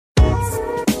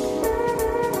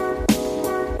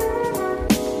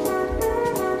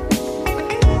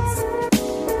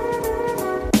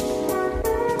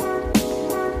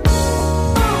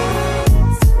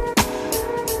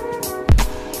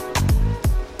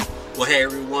Well, hey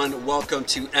everyone, welcome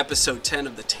to episode 10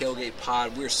 of the Tailgate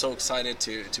Pod. We're so excited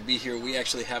to be here. We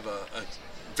actually have a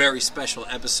very special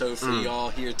episode for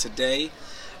y'all here today.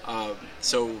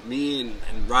 So me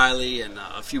and Riley and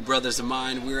a few brothers of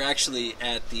mine, we're actually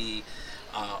at the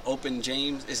Open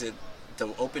James, is it the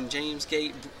Open James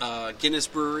Gate Guinness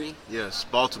Brewery? Yes,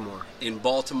 Baltimore. In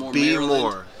Baltimore, Be Maryland.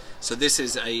 more. So this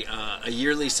is a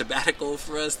yearly sabbatical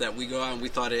for us that we go out, and we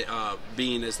thought it,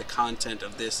 being as the content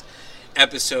of this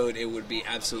episode, it would be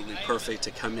absolutely perfect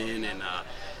to come in and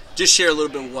just share a little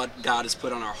bit of what God has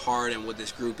put on our heart and what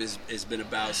this group has been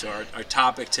about. So our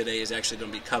topic today is actually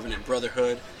going to be covenant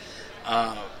brotherhood.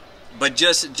 But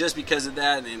just because of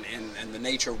that and the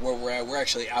nature of where we're at, we're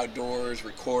actually outdoors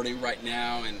recording right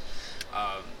now, and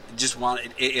just want,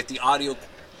 if the audio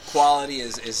quality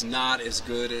is not as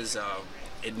good as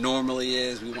it normally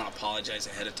is, we want to apologize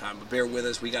ahead of time, but bear with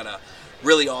us. We got a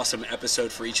really awesome episode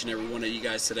for each and every one of you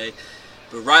guys today.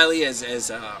 But Riley, as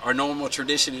our normal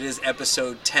tradition, it is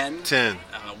episode 10.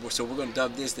 So we're going to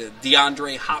dub this the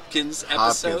DeAndre Hopkins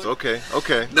episode. Okay.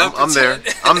 I'm 10. there.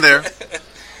 I'm there.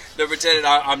 Number 10, and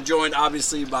I'm joined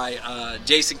obviously by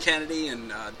Jason Kennedy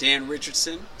and Dan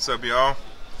Richardson. What's up, y'all?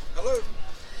 Hello.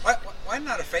 Why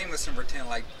not a famous number 10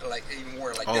 like even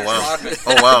more like Dennis wow. Rodman?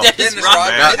 Oh wow. Dennis Now,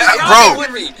 Rodman.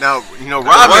 bro, now you know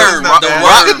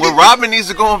Rodman. When Rodman needs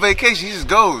to go on vacation, he just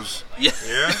goes. Yeah.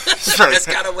 That's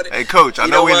kind of what it, hey, coach, I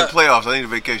know we're in the what? playoffs. I need a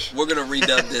vacation. We're going to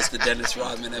redub this, the Dennis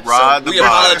Rodman episode. Rod the we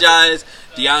Rod. apologize.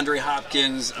 DeAndre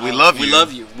Hopkins. We love you. We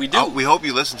love you. We do. We hope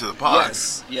you listen to the pod.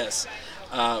 Yes.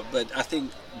 But I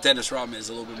think Dennis Rodman is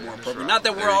a little bit more appropriate. Not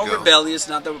that we're There you all go. rebellious,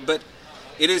 but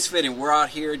it is fitting. We're out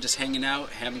here just hanging out,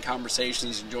 having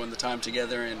conversations, enjoying the time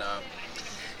together. And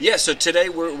so today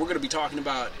we're going to be talking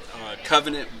about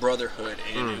covenant brotherhood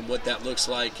and what that looks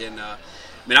like. And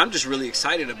I'm just really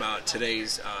excited about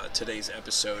today's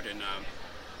episode.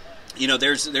 And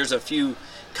there's a few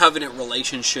covenant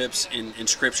relationships in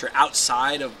Scripture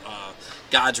outside of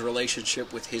God's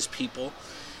relationship with His people,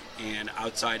 and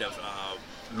outside of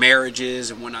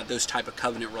marriages and whatnot, those type of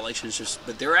covenant relationships,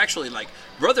 but they're actually like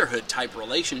brotherhood type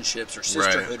relationships or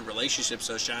sisterhood relationships.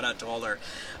 So shout out to all our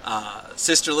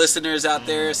sister listeners out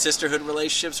there. Sisterhood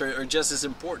relationships are just as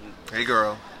important. Hey,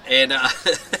 girl. And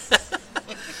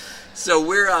so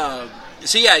we're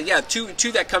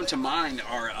two that come to mind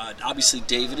are obviously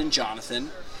David and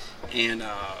Jonathan, and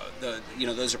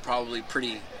those are probably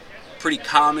pretty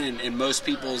common in most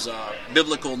people's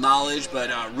biblical knowledge, but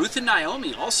Ruth and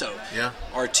Naomi also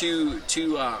are two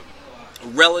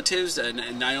relatives,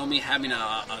 and Naomi having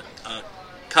a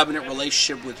covenant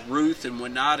relationship with Ruth and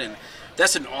whatnot, and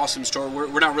that's an awesome story.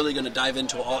 We're not really going to dive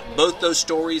into both those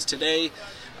stories today,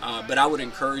 but I would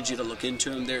encourage you to look into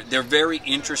them. They're very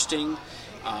interesting,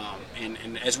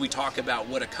 and as we talk about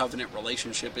what a covenant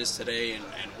relationship is today and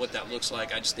what that looks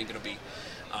like, I just think it'll be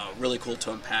really cool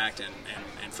to unpack and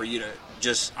for you to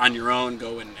just on your own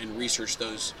go and research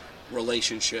those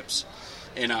relationships.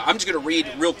 And I'm just going to read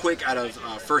real quick out of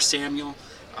 1 Samuel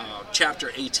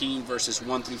chapter 18 verses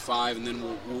 1 through 5, and then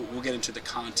we'll get into the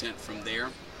content from there.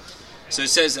 So it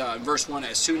says in verse 1,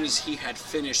 as soon as he had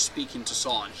finished speaking to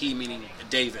Saul, and he meaning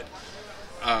David,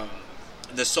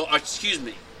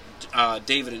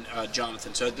 David and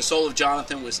Jonathan. So the soul of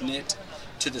Jonathan was knit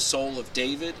to the soul of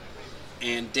David,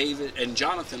 and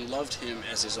Jonathan loved him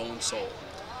as his own soul.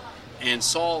 And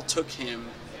Saul took him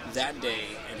that day,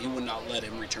 and he would not let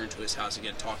him return to his house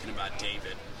again, talking about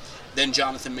David. Then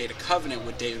Jonathan made a covenant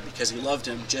with David because he loved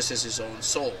him just as his own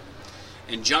soul.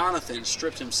 And Jonathan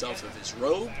stripped himself of his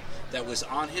robe that was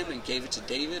on him and gave it to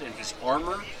David, and his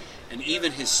armor, and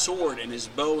even his sword and his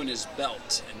bow and his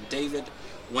belt. And David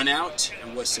went out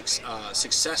and was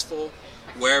successful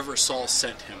wherever Saul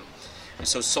sent him. And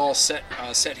so Saul set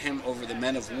him over the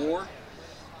men of war,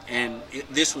 and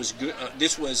this was good.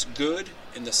 This was good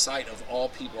in the sight of all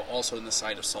people, also in the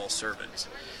sight of Saul's servants.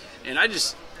 And I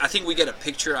think we get a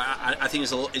picture. I think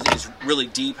it's really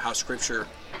deep how Scripture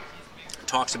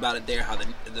talks about it there, how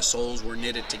the souls were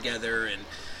knitted together, and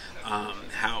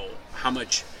how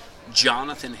much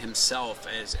Jonathan himself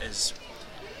as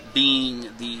being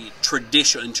the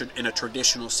tradition in a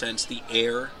traditional sense, the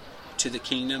heir to the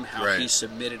kingdom, how he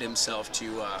submitted himself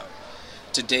to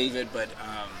David. But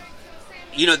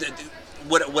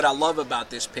what I love about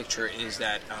this picture is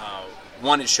that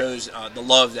one, it shows the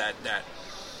love that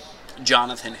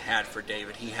Jonathan had for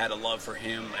David. He had a love for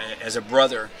him as a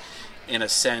brother, in a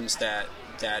sense that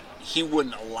he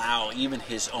wouldn't allow even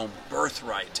his own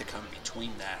birthright to come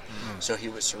between that. So he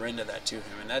would surrender that to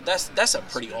him, and that's a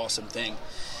pretty awesome thing.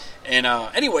 And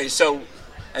anyway, so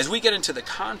as we get into the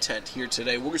content here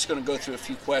today, we're just going to go through a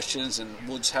few questions, and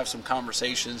we'll just have some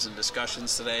conversations and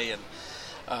discussions today, and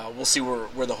we'll see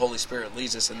where the Holy Spirit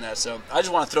leads us in that. So I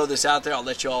just want to throw this out there. I'll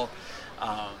let y'all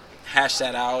hash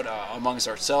that out amongst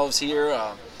ourselves here.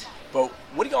 But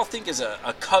what do y'all think is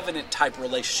a covenant-type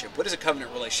relationship? What is a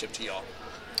covenant relationship to y'all?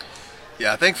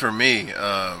 Yeah, I think for me,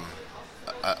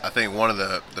 I think one of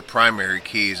the primary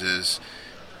keys is,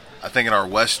 I think in our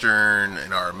Western,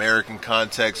 in our American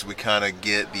context, we kind of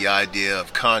get the idea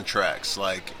of contracts.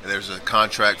 Like there's a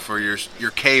contract for your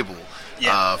cable,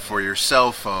 for your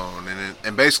cell phone,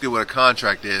 and basically what a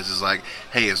contract is like,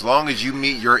 hey, as long as you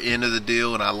meet your end of the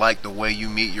deal, and I like the way you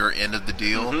meet your end of the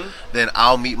deal, then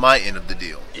I'll meet my end of the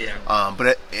deal. Yeah. But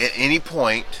at any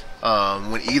point,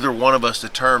 when either one of us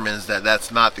determines that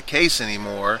that's not the case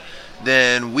anymore,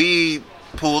 then we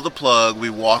pull the plug.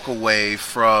 We walk away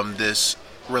from this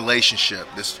relationship,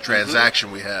 this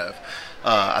transaction we have.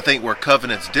 I think where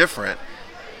covenant's different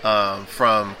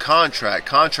from contract.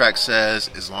 Contract says,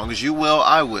 as long as you will,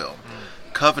 I will.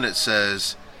 Covenant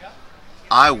says,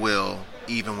 I will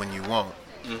even when you won't.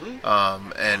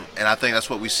 And I think that's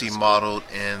what we see modeled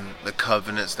in the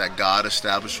covenants that God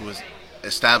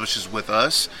establishes with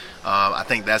us. I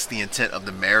think that's the intent of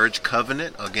the marriage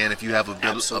covenant. Again, if you have a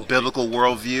biblical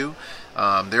worldview,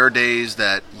 there are days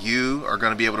that you are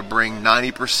going to be able to bring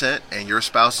 90% and your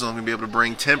spouse is only going to be able to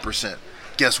bring 10%.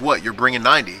 Guess what? You're bringing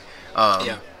 90.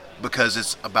 Because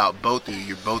it's about both of you.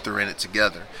 You both are in it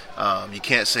together. You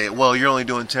can't say, well, you're only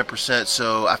doing 10%,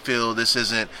 so I feel this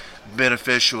isn't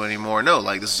beneficial anymore. No,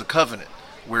 like this is a covenant.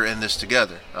 We're in this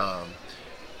together.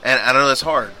 And I know that's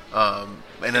hard.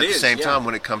 And at the same time,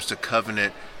 when it comes to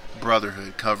covenant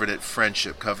brotherhood, covenant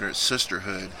friendship, covenant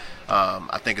sisterhood,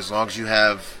 I think as long as you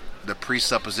have the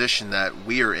presupposition that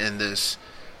we are in this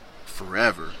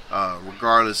forever,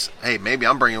 regardless, hey, maybe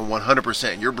I'm bringing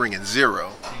 100% and you're bringing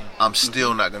 0, I'm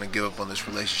still not going to give up on this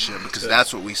relationship, because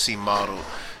that's what we see modeled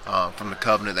from the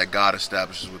covenant that God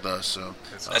establishes with us. So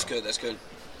that's good. That's good.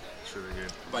 It's really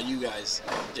good. How about you guys,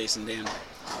 Jason, Dan?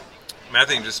 I mean, I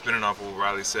think just spinning off of what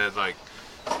Riley said, like,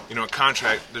 you know, a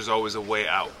contract, there's always a way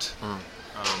out.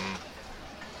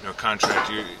 You know,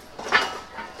 contract,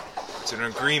 it's an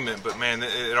agreement, but man,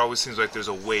 it always seems like there's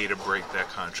a way to break that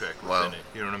contract within it.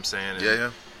 You know what I'm saying?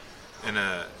 And,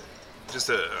 and just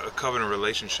a covenant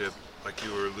relationship, like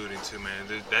you were alluding to, man,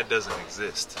 that doesn't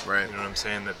exist. Right. You know what I'm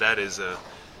saying? That is I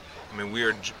mean, we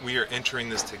are entering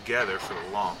this together for the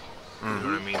long. You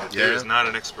know what I mean? That there is not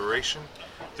an expiration.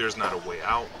 There's not a way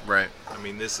out. Right. I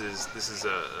mean, this is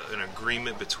an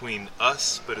agreement between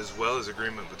us, but as well as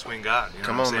agreement between God. You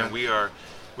know what I'm saying? Man.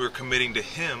 We're committing to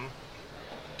Him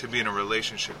to be in a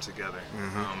relationship together.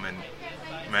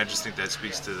 And I just think that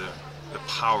speaks to the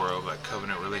power of a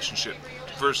covenant relationship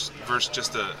versus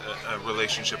just a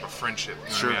relationship, a friendship.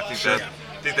 You know what I mean?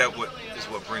 I think that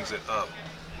what brings it up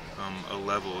a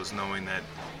level is knowing that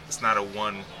it's not a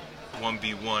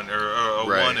 1v1 or a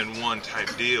 1-and-1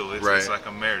 type deal. It's like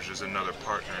a marriage. There's another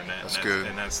partner in that.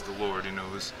 And that's the Lord, you know,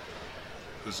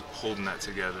 who's holding that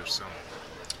together. So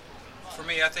for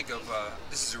me, I think of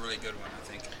this is a really good one. I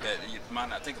think that you might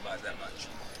not think about it that much.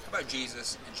 How about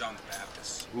Jesus and John the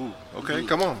Baptist? Ooh, okay,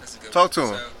 come on, talk to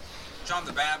him. So, John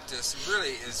the Baptist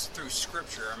really is through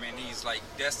Scripture. I mean, he's like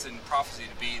destined prophecy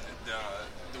to be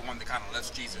the one that kind of lifts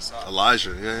Jesus up.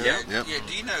 Elijah, yeah.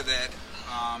 Do you know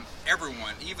that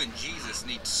everyone, even Jesus,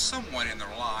 needs someone in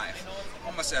their life,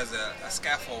 almost as a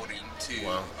scaffolding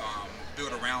to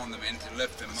build around them and to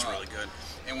lift them up. That's really good.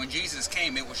 And when Jesus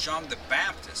came, it was John the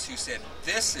Baptist who said,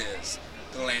 "This is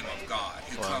the Lamb of God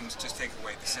who comes to take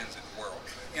away the sins of the world,"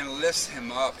 and lifts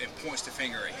him up and points the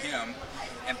finger at him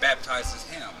and baptizes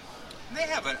him. And they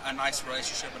have a nice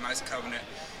relationship, a nice covenant.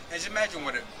 And just imagine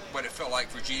what it felt like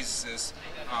for Jesus'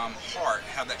 heart,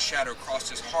 how that shadow crossed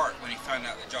his heart when he found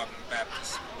out that John the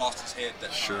Baptist lost his head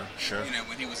that time. Sure. You know,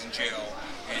 when he was in jail,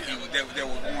 and they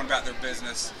were going about their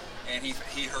business, and he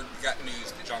got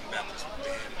news that John the Baptist was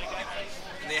dead. You know,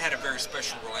 and they had a very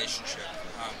special relationship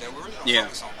that we really don't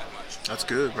focus on that much. That's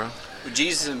good, bro. Well,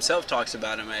 Jesus himself talks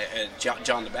about him.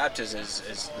 John the Baptist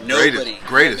is nobody,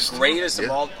 greatest of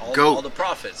all the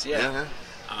prophets. And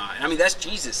I mean, that's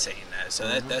Jesus saying that. So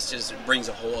that's just brings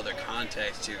a whole other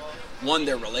context to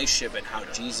their relationship and how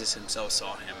Jesus himself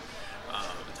saw him.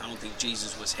 I don't think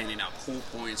Jesus was handing out pool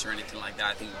points or anything like that.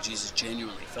 I think Jesus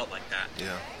genuinely felt like that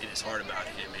in his heart about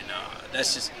him. And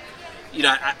that's just, you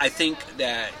know, I think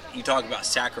that you talk about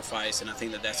sacrifice, and I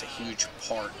think that that's a huge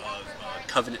part of a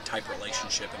covenant-type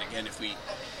relationship. And again, if we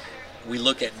we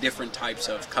look at different types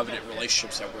of covenant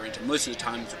relationships that we're into. Most of the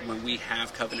times when we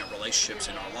have covenant relationships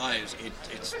in our lives,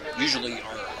 it's usually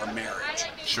our marriage.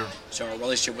 Sure. So our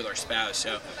relationship with our spouse.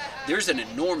 So there's an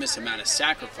enormous amount of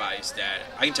sacrifice that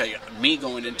I can tell you, me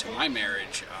going into my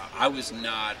marriage, I was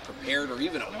not prepared or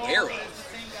even aware of.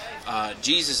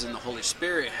 Jesus and the Holy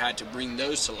Spirit had to bring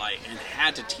those to light and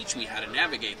had to teach me how to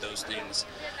navigate those things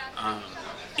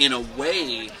in a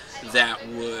way that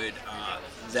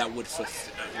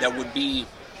would be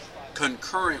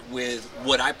concurrent with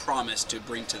what I promised to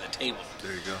bring to the table.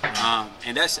 There you go.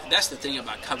 And that's the thing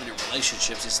about covenant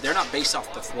relationships, is they're not based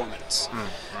off performance.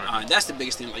 That's the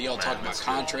biggest thing. Like y'all talk about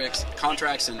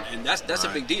contracts, and that's a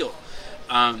big deal.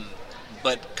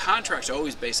 But contracts are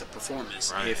always based on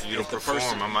performance. Right. If you don't the perform,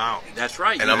 person, I'm out. That's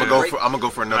right. And I'm gonna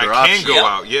go for another I option. can go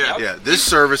out. Yeah. Yeah, this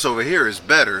service over here is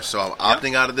better, so I'm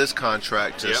opting out of this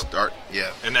contract to start.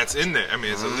 Yeah, and that's in there. I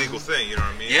mean, it's a legal thing. You know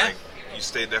what I mean? Yeah. Like, you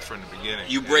stayed there from the beginning.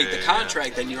 You break the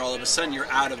contract, then you're all of a sudden you're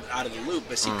out of the loop.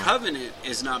 But see, covenant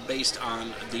is not based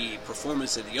on the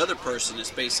performance of the other person. It's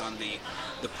based on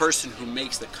the person who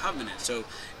makes the covenant. So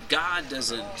God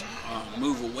doesn't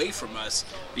move away from us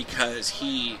because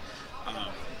He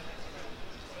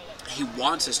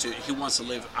wants us to. He wants to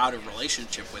live out of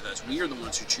relationship with us. We are the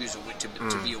ones who choose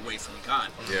to be away from God.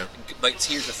 Yeah. But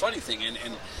here's the funny thing,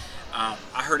 and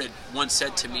I heard it once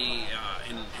said to me,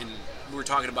 and we were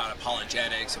talking about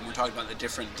apologetics, and we're talking about the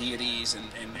different deities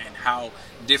and how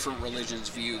different religions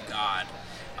view God,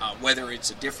 whether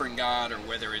it's a different God or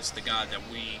whether it's the God that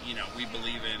we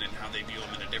believe in, and how they view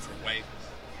Him in a different way.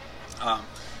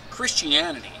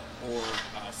 Christianity, or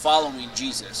following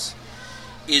Jesus,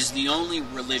 is the only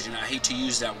religion, I hate to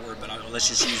use that word, but let's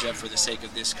just use that for the sake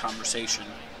of this conversation.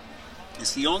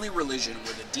 It's the only religion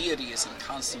where the deity is in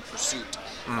constant pursuit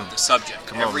of the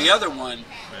subject. Every other one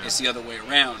is the other way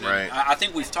around. Right. And I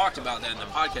think we've talked about that in the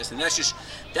podcast, and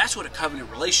that's what a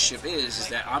covenant relationship is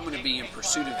that I'm going to be in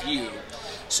pursuit of you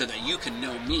so that you can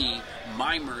know me,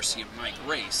 my mercy, and my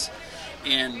grace.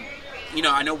 And,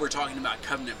 I know we're talking about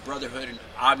covenant brotherhood, and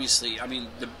obviously, I mean,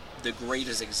 the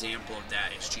greatest example of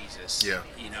that is Jesus. Yeah.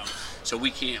 So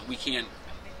we can't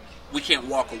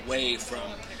walk away from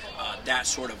that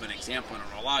sort of an example in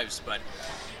our lives. But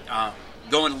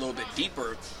going a little bit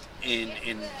deeper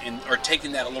or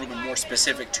taking that a little bit more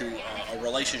specific to a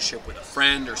relationship with a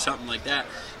friend or something like that,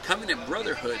 covenant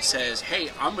brotherhood says,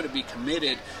 hey, I'm going to be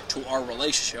committed to our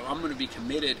relationship. I'm going to be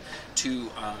committed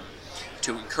to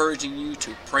encouraging you,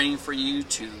 to praying for you,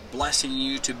 to blessing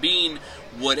you, to being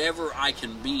whatever I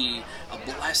can be a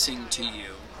blessing to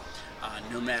you,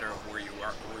 no matter where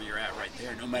you're at right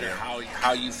there, no matter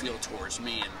how you feel towards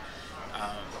me.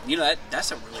 And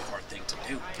that's a really hard thing to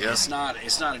do. Yeah. It's not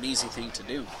an easy thing to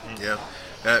do. Yeah.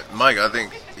 Mike, I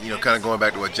think, kind of going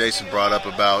back to what Jason brought up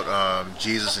about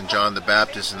Jesus and John the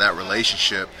Baptist and that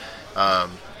relationship,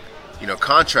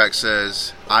 contract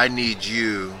says, I need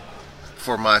you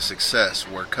for my success,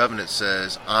 where covenant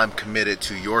says, I'm committed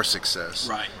to your success.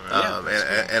 Right.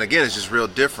 And again, it's just real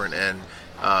different. And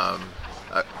I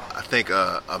think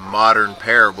a modern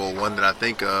parable, one that I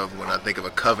think of when I think of a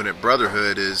covenant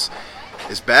brotherhood, is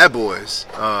Bad Boys.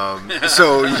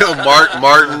 So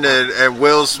Martin and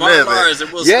Will Smith.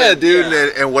 Smith, dude. Yeah.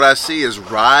 And what I see is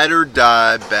ride or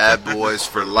die Bad Boys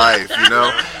for life.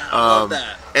 I love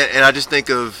that. And I just think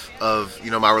of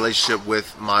my relationship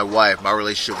with my wife, my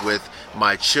relationship with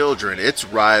my children. It's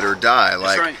ride or die.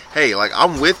 Like, right. Hey, like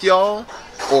I'm with y'all,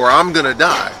 or I'm gonna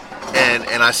die.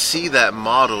 And I see that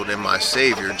modeled in my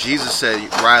Savior. Jesus said,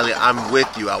 Riley, I'm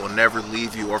with you. I will never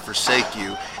leave you or forsake you.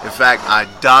 In fact, I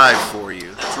died for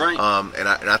you. That's right. And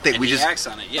I think and we he just acts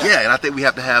on it. Yeah. Yeah, and I think we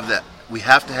have to have that. We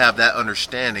have to have that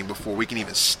understanding before we can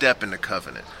even step into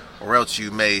covenant, or else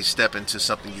you may step into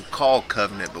something you call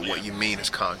covenant, but what you mean is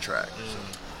contract.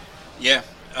 Yeah,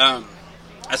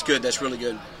 that's good. That's really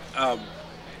good. What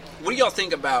do y'all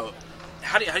think about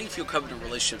how do you feel covenant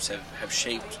relationships have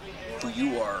shaped who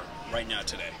you are right now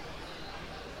today?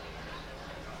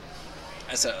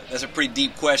 That's a pretty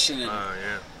deep question, and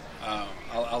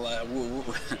we'll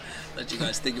let you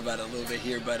guys think about it a little bit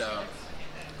here. But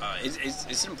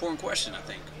it's an important question, I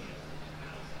think.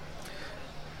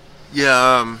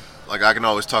 Yeah, like I can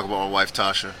always talk about my wife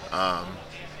Tasha,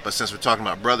 but since we're talking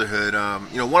about brotherhood,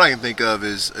 one I can think of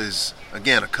is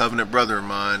again a covenant brother of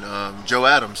mine, Joe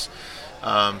Adams.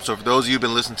 So for those of you who've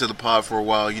been listening to the pod for a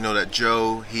while, you know that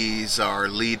Joe, he's our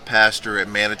lead pastor at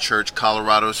Manna Church,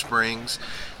 Colorado Springs.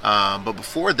 But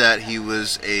before that, he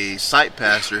was a site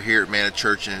pastor here at Manna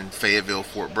Church in Fayetteville,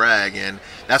 Fort Bragg, and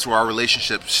that's where our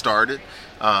relationship started.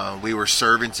 We were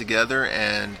serving together,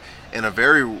 and in a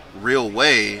very real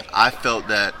way, I felt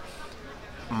that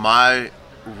my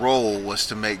role was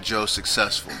to make Joe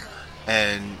successful.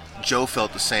 And Joe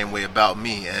felt the same way about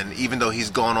me. And even though he's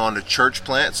gone on to church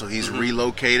plant, so he's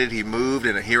relocated, he moved,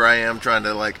 and here I am trying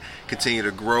to like continue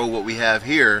to grow what we have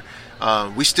here.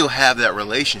 We still have that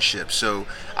relationship. So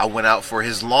I went out for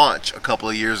his launch a couple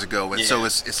of years ago, and so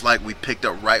it's like we picked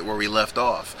up right where we left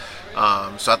off.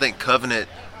 So I think covenant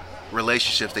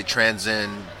relationships, they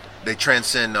transcend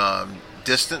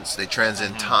distance, they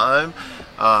transcend time,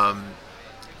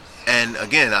 and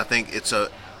again, I think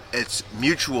it's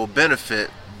mutual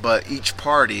benefit, but each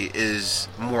party is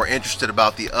more interested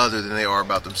about the other than they are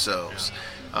about themselves.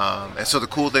 And so the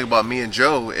cool thing about me and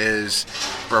Joe is,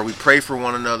 bro, we pray for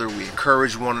one another, we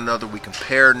encourage one another, we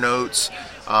compare notes,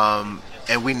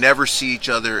 and we never see each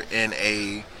other in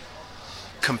a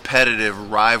competitive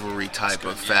rivalry type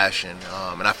of fashion.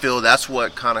 And I feel that's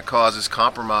what kind of causes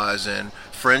compromise in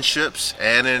friendships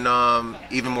and in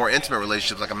even more intimate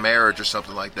relationships like a marriage or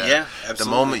something like that. Yeah, absolutely. The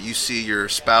moment you see your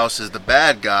spouse as the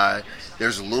bad guy,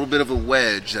 there's a little bit of a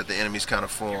wedge that the enemy's kind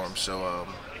of formed. So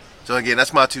again,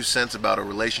 that's my 2 cents about a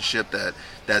relationship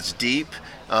that's deep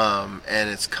and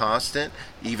it's constant,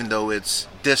 even though it's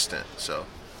distant. So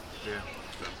yeah,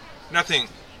 and I think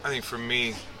for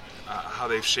me, how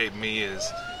they've shaped me is,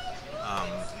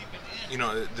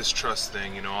 this trust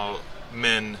thing. All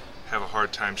men have a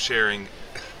hard time sharing.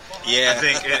 Yeah, I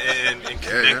think and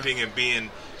connecting and being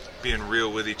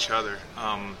real with each other.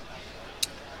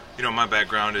 My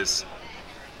background is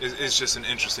just an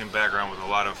interesting background with a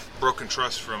lot of broken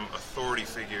trust from authority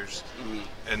figures,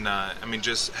 and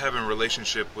just having a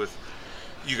relationship with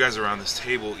you guys around this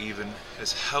table even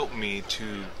has helped me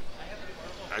to,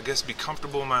 I guess, be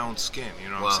comfortable in my own skin. You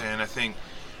know what I'm saying? I think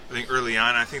early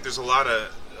on, I think there's a lot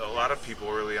of people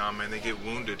early on, man, they get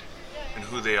wounded in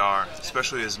who they are,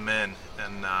 especially as men,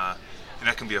 and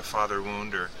that can be a father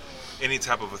wound or any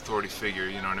type of authority figure.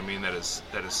 You know what I mean?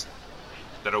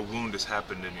 That a wound has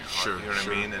happened in your heart. Sure, you know what I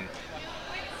mean?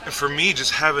 And for me,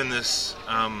 just having this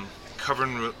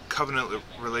covenant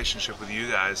relationship with you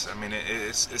guys, I mean,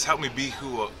 it's helped me be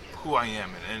who I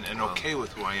am and okay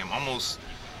with who I am.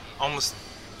 Almost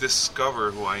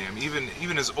discover who I am,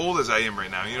 even as old as I am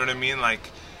right now. You know what I mean?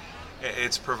 Like,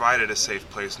 it's provided a safe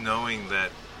place, knowing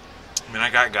that. I mean, I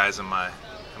got guys in my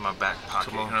back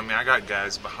pocket. You know what I mean? I got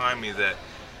guys behind me that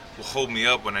will hold me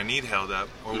up when I need held up,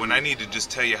 or when I need to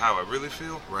just tell you how I really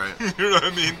feel. Right. You know what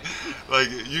I mean? Like,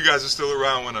 you guys are still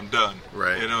around when I'm done.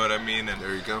 Right. You know what I mean? And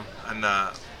there you go. And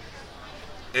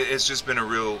it's just been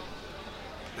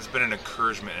it's been an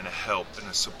encouragement and a help and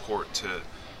a support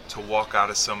to walk out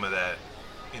of some of that,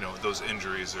 those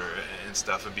injuries and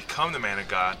stuff, and become the man of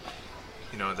God,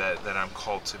 that I'm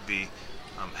called to be.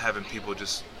 Having people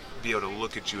just be able to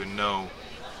look at you and know,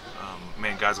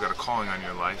 man, God's got a calling on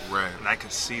your life, right? And I can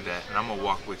see that, and I'm gonna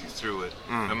walk with you through it,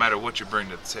 no matter what you bring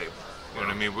to the table. You know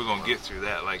what I mean? We're gonna get through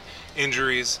that. Like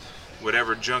injuries,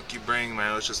 whatever junk you bring,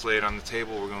 man, let's just lay it on the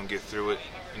table. We're gonna get through it,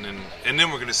 and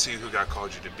then we're gonna see who God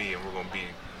called you to be, and we're gonna be,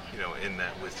 in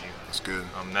that with you. That's good.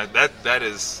 That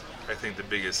is, I think, the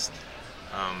biggest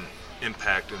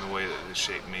impact in the way that it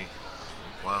shaped me.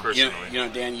 Wow. Personally.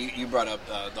 Dan, you brought up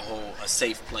the whole a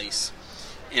safe place.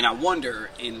 And I wonder,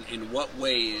 in what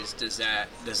ways does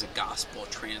the gospel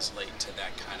translate to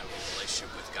that kind of a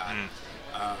relationship with God?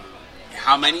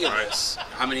 How many of us,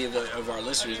 how many of our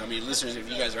listeners, listeners,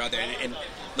 if you guys are out there, and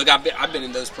look, I've been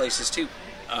in those places too,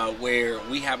 where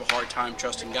we have a hard time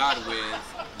trusting God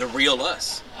with the real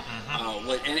us.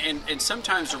 And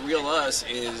sometimes the real us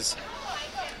is,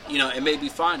 it may be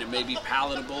fun, it may be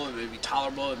palatable, it may be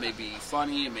tolerable, it may be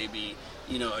funny, it may be,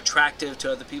 attractive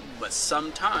to other people, but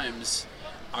sometimes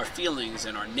our feelings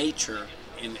and our nature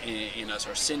in us,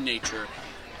 our sin nature,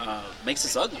 makes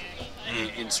us ugly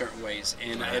in certain ways.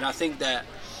 And I think that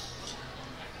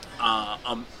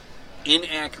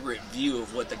inaccurate view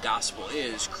of what the gospel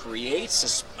is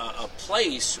creates a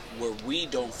place where we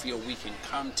don't feel we can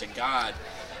come to God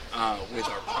with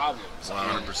our problems.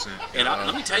 100%. And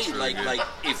let me tell you, really like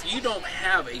if you don't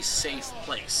have a safe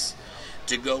place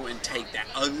to go and take that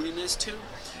ugliness to,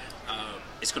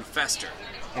 it's going to fester.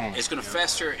 It's going to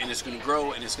fester, and it's going to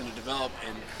grow, and it's going to develop,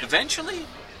 and eventually,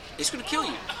 it's going to kill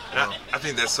you. I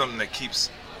think that's something that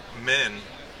keeps men,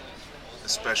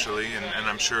 especially, and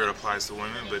I'm sure it applies to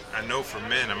women, but I know for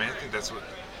men, I think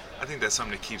that's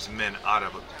something that keeps men out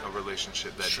of a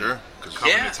relationship. That sure.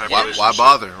 Why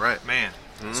bother, right? Man,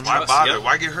 why bother? Yep.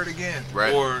 Why get hurt again?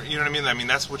 Right. Or, you know what I mean?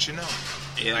 That's what you know.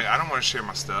 Yeah. Like, I don't want to share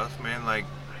my stuff, man. Like,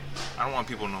 I don't want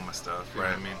people to know my stuff. You know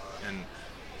what I mean? And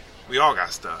we all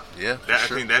got stuff. Yeah, I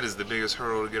sure. think that is the biggest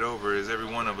hurdle to get over. Is every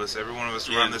one of us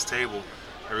around this table,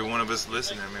 every one of us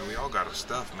listening. Man, we all got our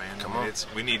stuff, man.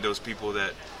 We need those people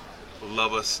that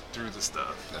love us through the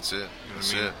stuff. That's it. You know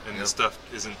That's what I mean? it. And Yep. the stuff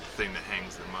isn't the thing that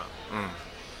hangs them up.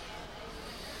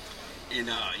 And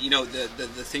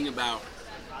the thing about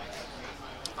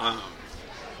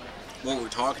what we're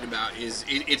talking about is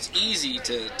it's easy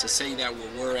to say that where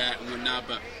we're at and whatnot,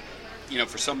 but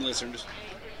for some listeners,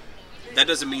 that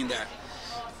doesn't mean that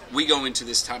we go into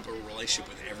this type of relationship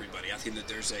with everybody. I think that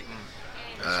there's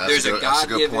a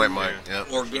God-given, point, Mike.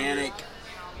 Yep. organic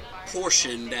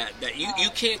portion that you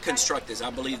can't construct this. I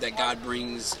believe that God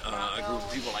brings a group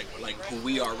of people like who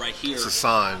we are right here. It's a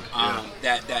sign.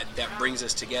 That brings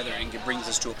us together and brings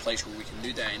us to a place where we can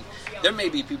do that. And there may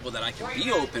be people that I can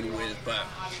be open with, but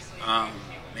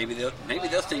maybe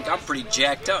they'll think I'm pretty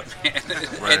jacked up,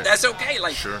 Right. and that's okay.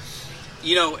 Like, Sure.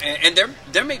 And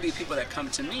there may be people that come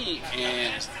to me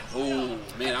and, oh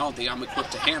man, I don't think I'm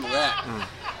equipped to handle that.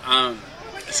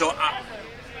 So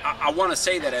I want to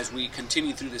say that as we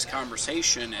continue through this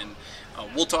conversation, and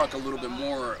we'll talk a little bit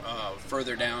more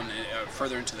further down,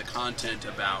 further into the content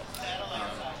about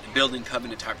building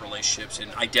covenant-type relationships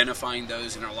and identifying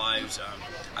those in our lives.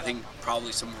 I think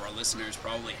probably some of our listeners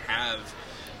probably have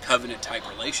covenant-type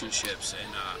relationships,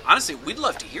 and honestly, we'd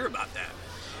love to hear about that.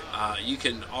 You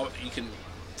can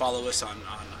follow us on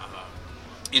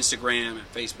Instagram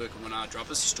and Facebook and whatnot. Drop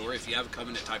us a story if you have a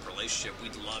covenant-type relationship.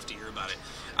 We'd love to hear about it.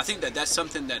 I think that that's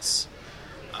something that's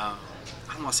I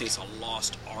don't want to say it's a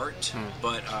lost art,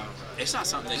 but it's not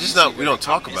something that we don't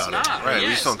talk about it. Right? Yeah,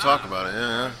 we just don't talk about it.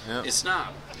 Yeah. It's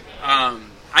not.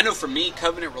 I know for me,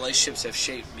 covenant relationships have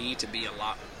shaped me to be a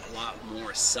lot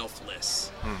more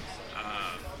selfless.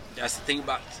 That's the thing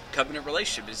about covenant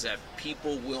relationship, is that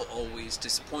people will always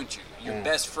disappoint you. Your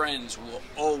best friends will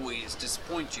always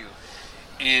disappoint you.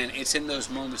 And it's in those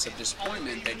moments of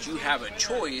disappointment that you have a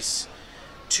choice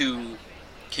to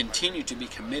continue to be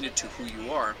committed to who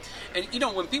you are. And,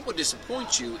 when people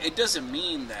disappoint you, it doesn't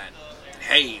mean that,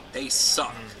 hey, they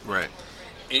suck. Right.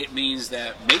 It means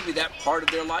that maybe that part of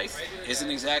their life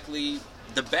isn't exactly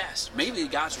the best. Maybe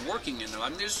God's working in them. I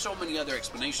mean, there's so many other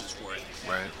explanations for it.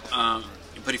 Right.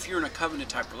 But if you're in a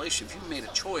covenant-type relationship, if you made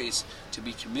a choice to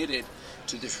be committed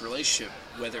to this relationship,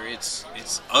 whether it's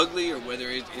ugly or whether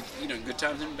it good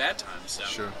times and bad times. So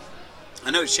Sure.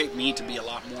 I know it shaped me to be a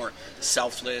lot more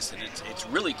selfless, and it's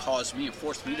really caused me and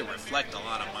forced me to reflect a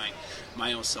lot of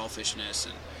my own selfishness.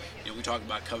 And we talk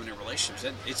about covenant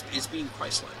relationships. It's being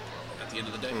Christ-like at the end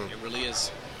of the day. It really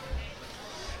is.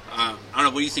 I don't know.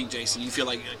 What do you think, Jason? You feel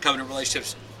like covenant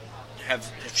relationships have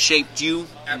shaped you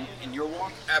in your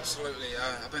walk? Absolutely.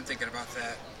 I've been thinking about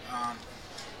that.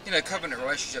 A covenant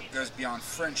relationship goes beyond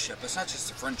friendship. It's not just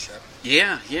a friendship.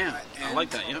 Yeah. I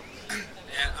like that. Yep.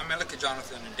 And look at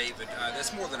Jonathan and David.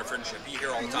 That's more than a friendship. You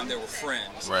hear all the time they were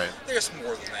friends. Right. There's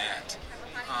more than that.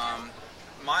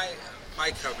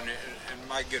 My covenant and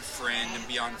my good friend and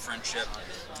beyond friendship,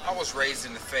 I was raised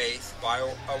in the faith by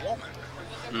a woman.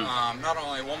 Not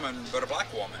only a woman, but a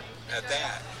black woman at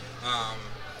that.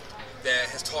 That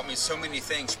has taught me so many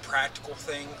things, practical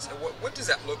things. What does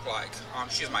that look like?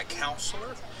 She's my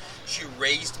counselor. She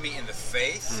raised me in the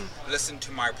faith, listened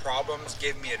to my problems,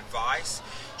 gave me advice.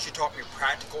 She taught me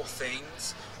practical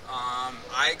things.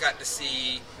 I got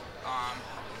to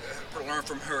learn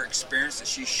from her experience that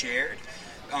she shared.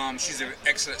 She's an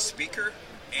excellent speaker,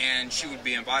 and she would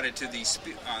be invited to these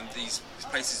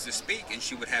places to speak, and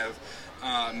she would have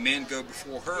men go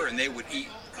before her, and they would eat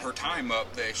her time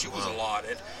up that she was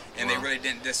allotted, and they really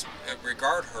didn't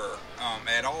disregard her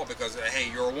at all, because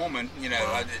hey, you're a woman,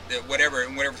 whatever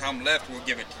time left, we'll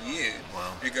give it to you.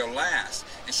 You go last.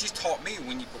 And she's taught me,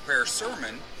 when you prepare a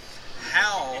sermon,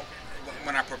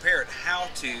 when I prepare it, how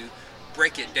to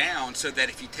break it down so that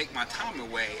if you take my time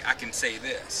away, I can say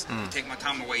this. If you take my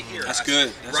time away here, that's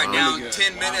good. That's write really down good.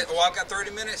 10 minutes. Oh, I've got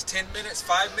 30 minutes, 10 minutes,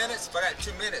 5 minutes. If I got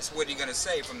 2 minutes, what are you going to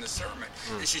say from the sermon?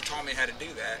 And she taught me how to do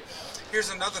that. Here's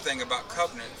another thing about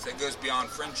covenants that goes beyond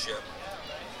friendship.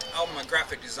 I'm a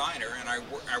graphic designer, and I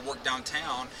work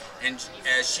downtown, and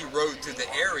as she rode through the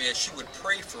area, she would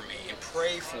pray for me and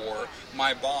pray for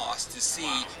my boss to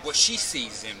see what she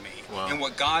sees in me and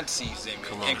what God sees in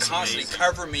me, and constantly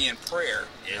cover me in prayer.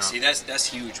 Yeah, see, that's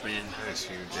huge, man. That's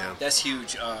huge, yeah. That's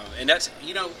huge. And that's,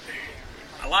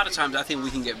 a lot of times I think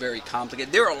we can get very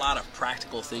complicated. There are a lot of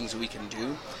practical things we can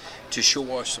do to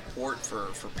show our support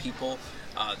for people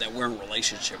that we're in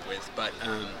relationship with. But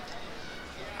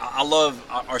I love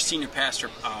our senior pastor,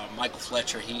 Michael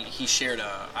Fletcher. He shared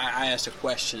I asked a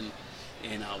question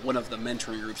in one of the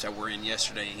mentoring groups that we're in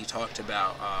yesterday, and he talked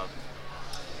about,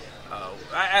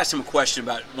 I asked him a question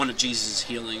about one of Jesus'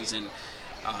 healings, and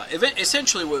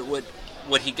essentially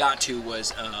what he got to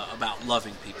was about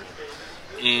loving people.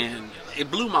 And it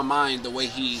blew my mind the way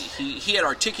he had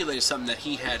articulated something that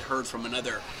he had heard from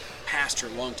another pastor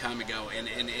a long time ago, and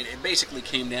it basically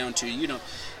came down to,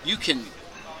 you can,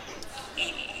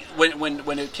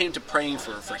 when it came to praying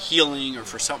for healing or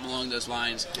for something along those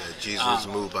lines. Yeah, Jesus was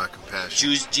moved by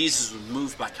compassion. Jesus was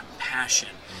moved by compassion.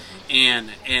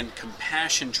 And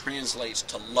compassion translates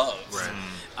to love,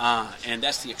 right. And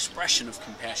that's the expression of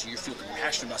compassion. You feel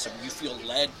compassionate about something. You feel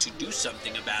led to do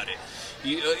something about it.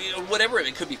 Whatever,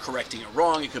 it could be correcting a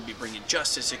wrong. It could be bringing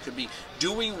justice. It could be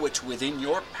doing what's within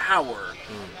your power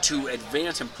to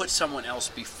advance and put someone else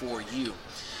before you.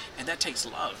 And that takes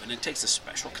love, and it takes a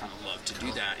special kind of love to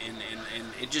do that. And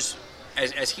it just,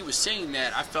 as he was saying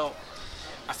that, I felt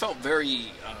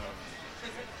very.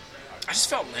 I just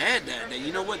felt led that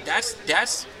you know what,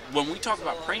 that's when we talk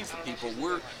about praying for people,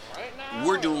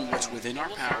 we're doing what's within our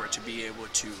power to be able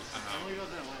to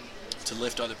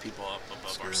lift other people up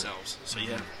above ourselves. So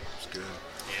yeah, it's good.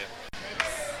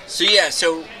 Yeah.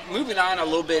 So moving on a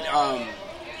little bit, I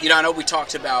know we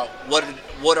talked about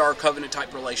what are covenant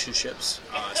type relationships,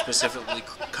 specifically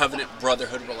covenant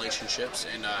brotherhood relationships,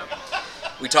 and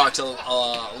we talked a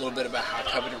little bit about how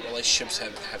covenant relationships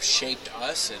have shaped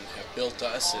us and have built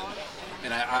us,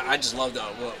 and I just love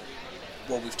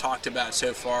what we've talked about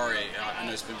so far. I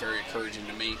know it's been very encouraging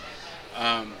to me.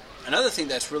 Another thing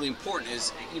that's really important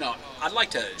is, I'd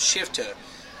like to shift to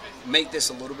make this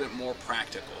a little bit more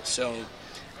practical. So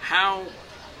how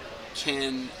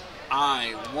can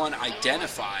I,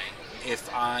 identify if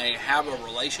I have a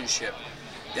relationship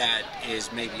that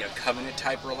is maybe a covenant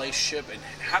type relationship, and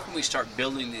how can we start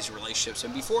building these relationships?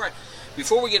 And before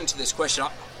we get into this question,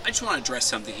 I just want to address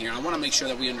something here. I want to make sure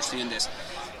that we understand this.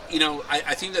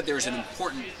 I think that there's an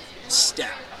important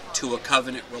step to a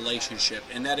covenant relationship,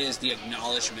 and that is the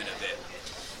acknowledgement of it.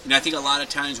 And I think a lot of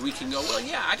times we can go, well,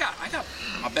 yeah, I got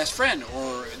my best friend,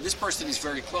 or this person is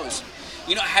very close.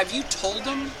 Have you told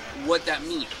them what that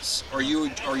means? Or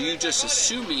are you just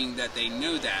assuming that they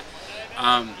know that?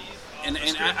 And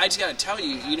I just got to tell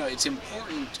you, it's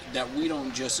important that we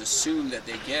don't just assume that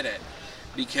they get it,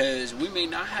 because we may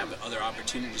not have other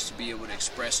opportunities to be able to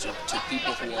express to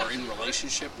people who are in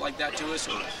relationship like that to us,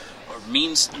 or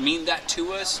mean that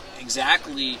to us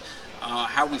exactly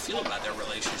how we feel about their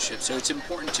relationship. So it's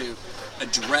important to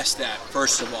address that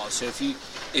first of all. So if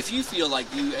you feel like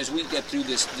as we get through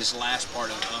this last part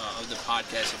of the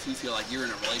podcast, if you feel like you're in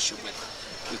a relationship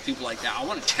with people like that, I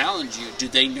want to challenge you: do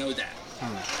they know that?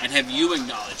 And have you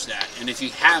acknowledged that? And if you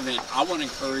haven't, I want to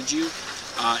encourage you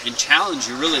and challenge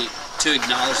you really to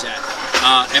acknowledge that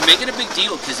and make it a big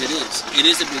deal, because it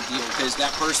is a big deal, because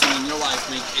that person in your life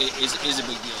is a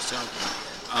big deal. So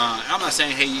I'm not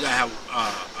saying, hey, you gotta have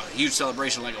a huge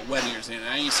celebration like a wedding or something.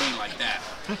 I ain't saying like that,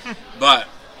 but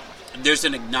there's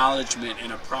an acknowledgement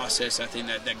and a process, I think,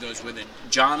 that goes with it.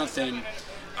 Jonathan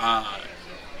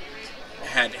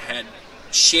had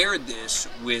shared this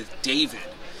with David.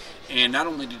 And not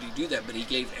only did he do that, but he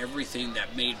gave everything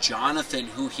that made Jonathan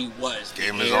who he was. Gave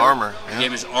him his armor. He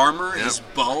gave his armor, his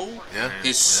bow,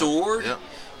 his sword,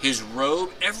 his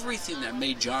robe, everything that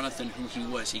made Jonathan who he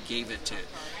was. He gave it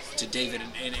to David,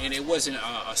 and it wasn't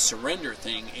a surrender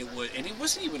thing. It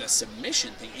wasn't even a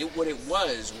submission thing. What it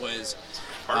was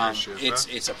partnership.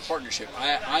 It's a partnership.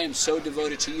 I am so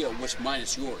devoted to you, what's mine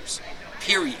is yours.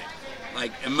 Period.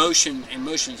 Like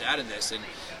emotions out of this, and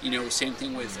same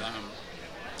thing with.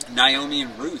 Naomi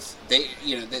and Ruth, they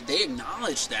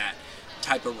acknowledge that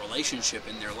type of relationship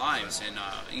in their lives, and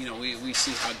we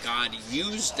see how God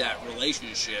used that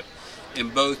relationship in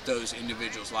both those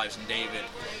individuals' lives, in David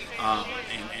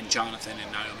and Jonathan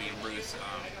and Naomi and Ruth,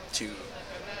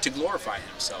 to glorify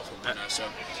Himself. So,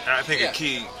 and I think a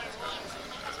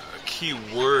key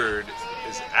word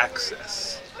is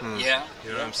access. Yeah, you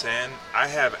know what I'm saying? I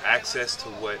have access to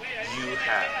what you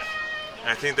have. And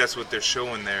I think that's what they're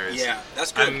showing there. Is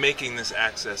that's good. I'm making this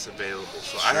access available,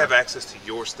 so I have access to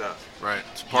your stuff. Right.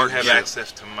 It's part you have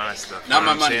access to my stuff. Not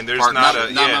my money. There's not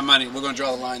my money. We're going to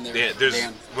draw the line there. Yeah, there's.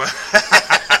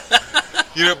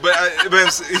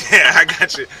 I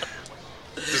got you.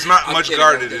 There's not much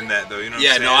guarded in that, though. You know what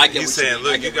I'm saying? I get He's saying,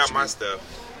 look, you got my stuff.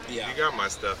 Yeah. You got my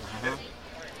stuff.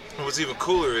 What's even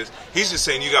cooler is he's just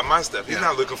saying you got my stuff. He's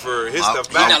not looking for his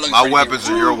stuff back. My weapons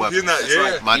are your weapons. He's not,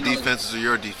 right. My defenses are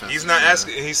your defenses. He's not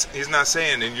asking. He's not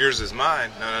saying and yours is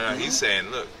mine. No. Mm-hmm. He's saying,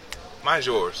 look, mine's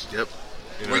yours. Yep.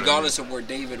 Regardless of where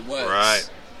David was. Right.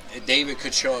 David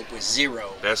could show up with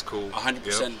 0. That's cool.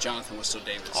 100%. Jonathan was still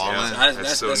David's. All in.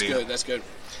 That's good. That's good.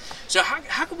 So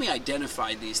how can we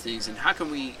identify these things, and how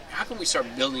can we start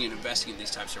building and investing in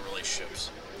these types of relationships?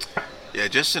 Yeah,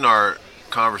 just in our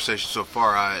conversation so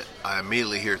far, I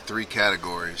immediately hear 3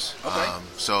 categories. Okay.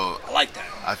 So I like that.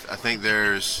 I think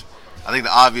the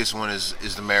obvious one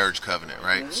is the marriage covenant,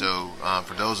 right? Mm-hmm. So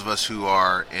for those of us who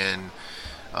are in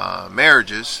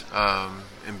marriages,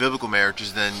 in biblical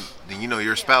marriages, then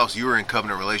your spouse you are in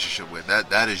covenant relationship with.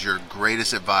 That is your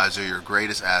greatest advisor, your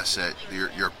greatest asset,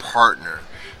 your partner.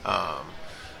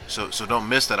 So don't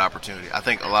miss that opportunity. I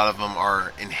think a lot of them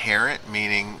are inherent,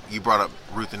 meaning you brought up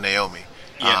Ruth and Naomi.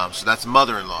 Yeah. So that's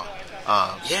mother-in-law.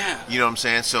 Yeah. You know what I'm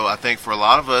saying? So I think for a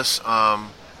lot of us,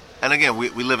 and again, we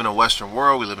live in a Western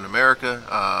world, we live in America,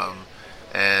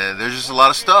 and there's just a lot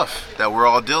of stuff that we're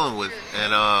all dealing with.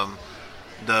 And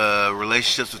the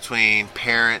relationships between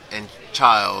parent and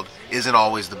child isn't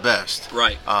always the best.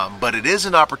 Right. But it is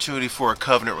an opportunity for a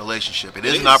covenant relationship. It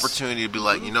is an opportunity to be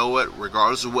like, you know what,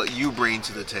 regardless of what you bring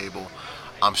to the table,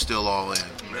 I'm still all in.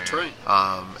 That's right.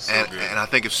 And I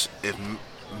think if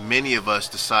many of us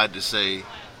decide to say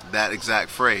that exact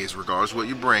phrase, regardless of what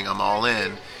you bring, I'm all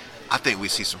in, I think we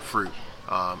see some fruit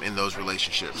in those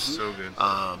relationships. So good.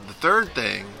 The third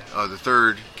thing, the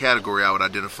third category I would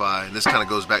identify, and this kind of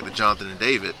goes back to Jonathan and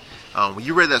David, when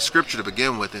you read that scripture to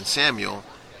begin with in Samuel,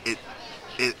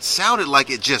 it sounded like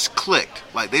it just clicked.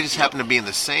 Like they just happened to be in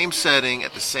the same setting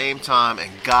at the same time, and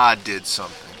God did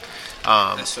something.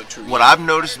 That's so true. What I've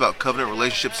noticed about covenant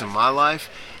relationships in my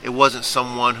life, it wasn't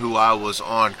someone who I was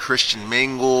on Christian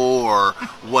Mingle or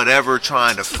whatever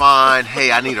trying to find,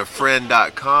 hey, I need a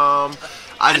friend.com.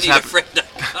 I just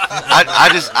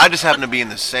happen to be in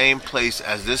the same place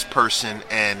as this person,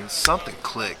 and something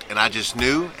clicked, and I just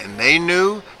knew, and they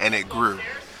knew, and it grew.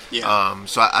 Yeah.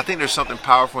 So I think there's something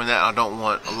powerful in that. I don't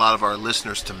want a lot of our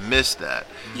listeners to miss that.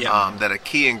 Yeah. That a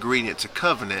key ingredient to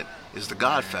covenant is the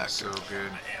God factor. So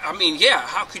good. I mean, yeah,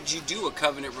 how could you do a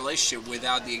covenant relationship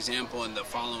without the example and the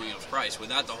following of Christ,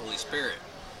 without the Holy Spirit?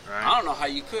 Right. I don't know how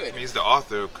you could. He's the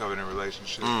author of covenant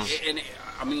relationships. And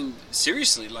I mean,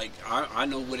 seriously, like, I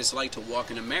know what it's like to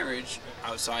walk in a marriage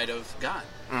outside of God.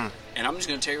 And I'm just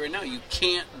going to tell you right now, you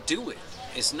can't do it.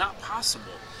 It's not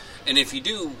possible. And if you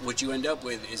do, what you end up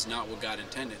with is not what God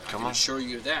intended. I can assure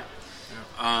you of that.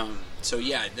 Yeah. So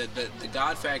yeah, the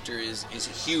God factor is a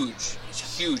huge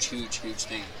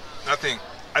thing. I think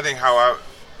how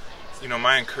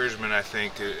my encouragement, I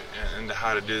think, and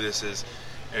how to do this is,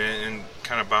 and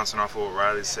kind of bouncing off of what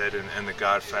Riley said, and the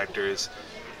God factor is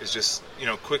just,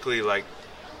 quickly, like,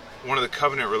 one of the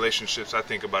covenant relationships I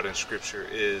think about in Scripture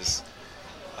is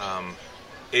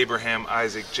Abraham,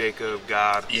 Isaac, Jacob,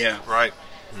 God. Yeah. Right?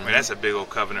 I mean, that's a big old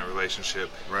covenant relationship.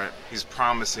 Right. He's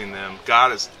promising them.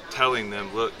 God is telling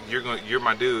them, look, you're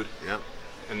my dude. Yep.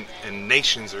 And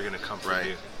nations are going to come from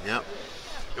you. Yep.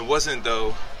 It wasn't,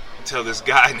 though, until this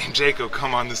guy named Jacob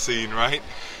come on the scene, right?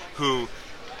 Who,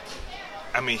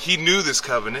 I mean, he knew this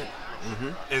covenant.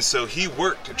 And so he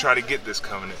worked to try to get this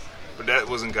covenant. But that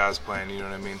wasn't God's plan, you know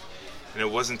what I mean? And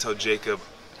it wasn't until Jacob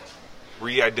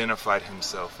re-identified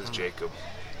himself as Jacob.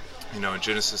 In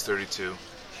Genesis 32,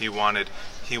 he wanted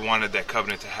that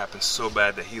covenant to happen so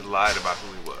bad that he lied about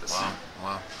who he was.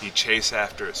 Wow. He chased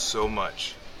after it so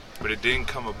much. But it didn't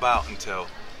come about until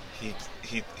he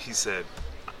said,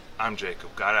 I'm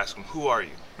Jacob. God asked him, who are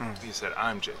you? He said,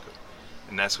 I'm Jacob.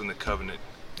 And that's when the covenant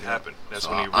happened. That's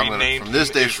when he renamed from this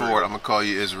day Israel. forward, I'm going to call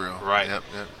you Israel. Right. Yep.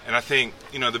 And I think,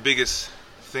 the biggest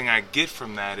thing I get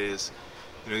from that is,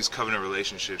 these covenant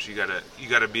relationships, you gotta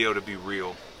be able to be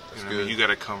real. You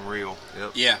gotta come real.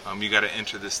 Yep. Yeah. You gotta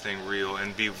enter this thing real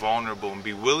and be vulnerable and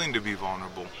be willing to be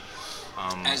vulnerable.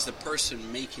 As the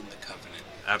person making the covenant.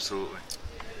 Absolutely.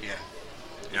 Yeah.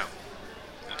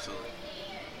 Absolutely.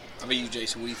 How about you,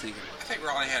 Jason? What are you thinking? I think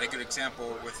Raleigh had a good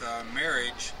example with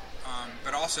marriage,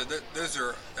 but also that's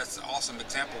an awesome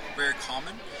example. Very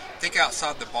common. Think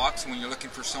outside the box when you're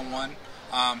looking for someone.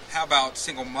 How about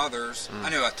single mothers? I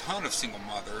know a ton of single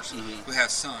mothers who have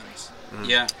sons.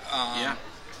 Yeah.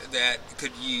 That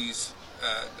could use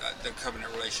the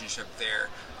covenant relationship there.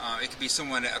 It could be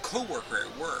someone, a coworker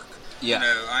at work. Yeah.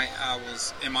 I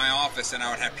was in my office and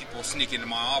I would have people sneak into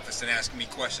my office and ask me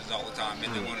questions all the time,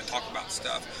 and they want to talk about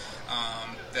stuff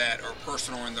that are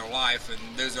personal in their life, and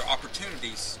those are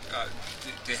opportunities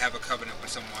to have a covenant with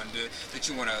someone that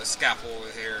you want to scaffold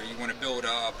here, you want to build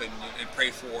up and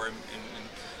pray for and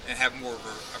have more of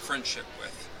a friendship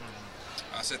with.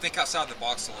 So think outside the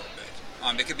box a little bit.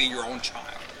 It could be your own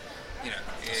child.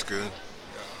 That's good.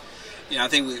 I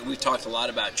think we've talked a lot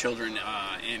about children,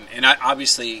 and I,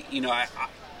 obviously,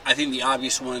 I think the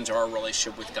obvious ones are our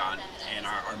relationship with God and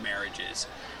our marriages.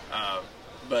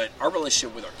 But our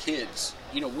relationship with our kids,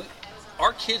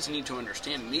 our kids need to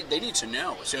understand. They need to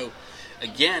know. So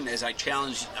again, as I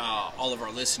challenged all of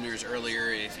our listeners earlier,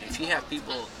 if you have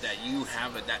people that you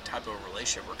have that type of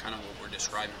relationship, or kind of what we're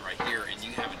describing right here, and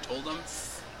you haven't told them,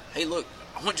 hey, look,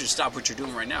 I want you to stop what you're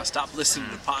doing right now. Stop listening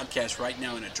to the podcast right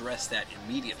now and address that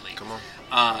immediately. Come on.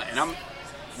 And I'm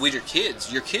with your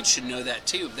kids. Your kids should know that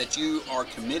too, that you are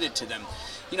committed to them.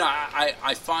 You know,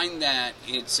 I find that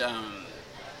it's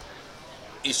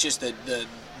just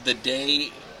the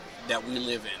day that we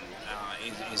live in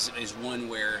is one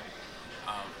where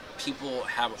people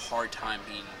have a hard time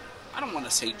being, I don't want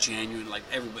to say genuine, like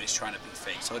everybody's trying to be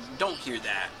fake, so don't hear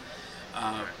that.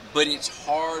 But it's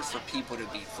hard for people to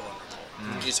be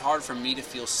vulnerable. It's hard for me to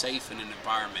feel safe in an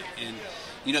environment, and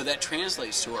you know that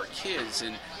translates to our kids,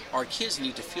 and our kids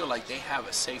need to feel like they have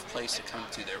a safe place to come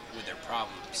to with their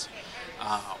problems,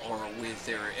 or with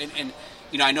their and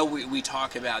you know, I know we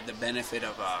talk about the benefit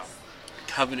of a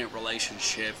covenant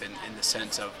relationship in the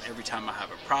sense of every time I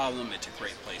have a problem, it's a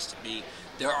great place to be.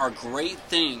 There are great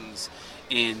things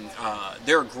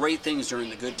there are great things during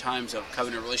the good times of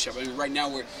covenant relationship. I mean, right now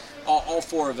we're all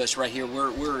four of us right here.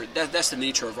 That's the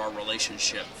nature of our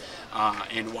relationship,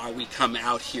 and why we come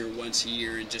out here once a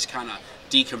year and just kind of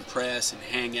decompress and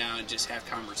hang out and just have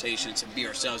conversations and be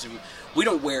ourselves. And we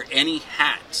don't wear any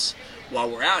hats while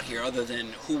we're out here other than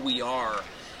who we are,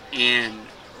 and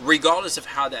regardless of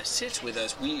how that sits with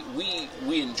us, we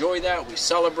enjoy that, we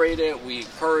celebrate it, we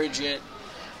encourage it.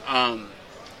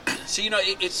 So you know,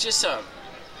 it's just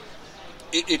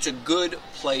it's a good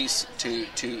place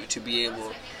to be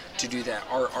able to do that.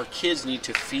 Our kids need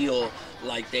to feel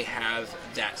like they have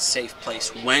that safe place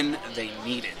when they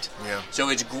need it. Yeah. So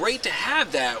it's great to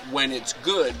have that when it's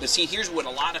good, but see, here's what a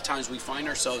lot of times we find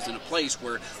ourselves in a place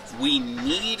where we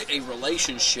need a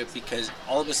relationship because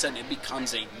all of a sudden it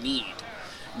becomes a need,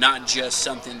 not just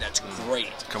something that's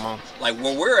great. Come on. Like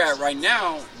where we're at right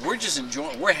now, we're just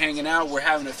enjoying, we're hanging out, we're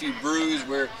having a few brews,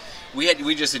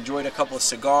 we just enjoyed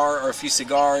a few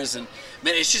cigars, and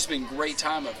man, it's just been a great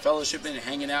time of fellowshipping and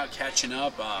hanging out, catching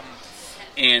up,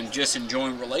 and just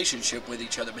enjoying relationship with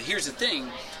each other. But here's the thing,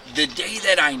 the day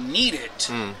that I need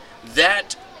it,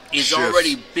 that is Shifts.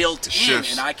 Already built in,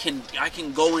 Shifts. and I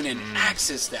can go in and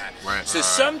access that. Right. So All right.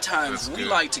 sometimes That's we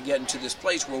good. like to get into this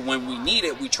place where when we need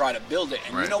it, we try to build it.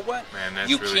 And Right. you know what? Man, that's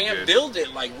you really can't good. build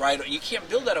it like right. You can't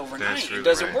build that overnight. That's really It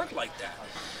doesn't right. work like that.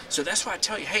 So that's why I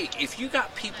tell you, hey, if you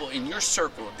got people in your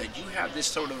circle that you have this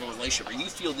sort of a relationship, or you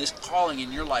feel this calling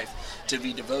in your life to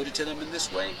be devoted to them in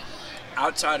this way,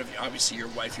 outside of obviously your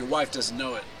wife doesn't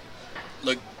know it.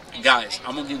 Look, guys,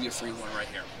 I'm gonna give you a free one right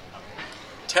here.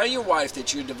 Tell your wife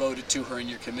that you're devoted to her and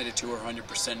you're committed to her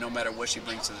 100%, no matter what she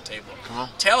brings to the table. Come on.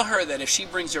 Tell her that if she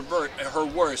brings her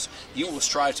worst, you will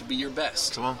strive to be your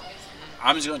best. Come on.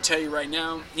 I'm just going to tell you right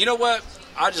now, you know what?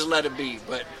 I'll just let it be,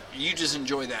 but you just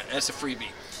enjoy that. That's a freebie.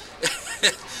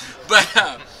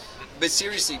 But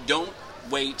seriously, don't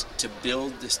wait to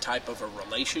build this type of a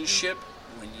relationship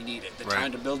when you need it. The Right.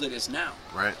 time to build it is now.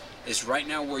 Right. It's right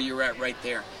now where you're at, right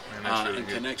there, Man, that's really and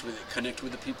good. connect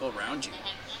with the people around you.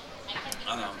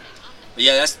 But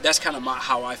yeah, that's kind of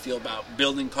how I feel about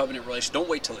building covenant relations. Don't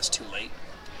wait till it's too late.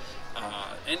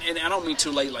 And I don't mean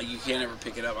too late like you can't ever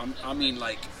pick it up. I mean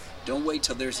like don't wait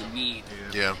till there's a need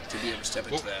Yeah. to be able to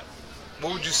step into that.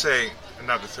 What would you say,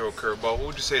 not to throw a curveball, what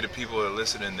would you say to people that are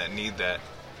listening that need that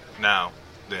now,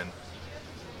 then?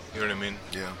 You know what I mean?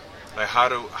 Yeah. Like how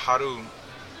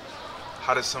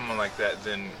does someone like that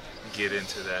then get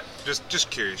into that?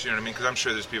 Just curious, you know what I mean? Because I'm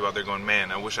sure there's people out there going,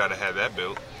 man, I wish I'd have had that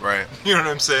built. Right. You know what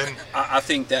I'm saying? I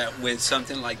think that with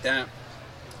something like that,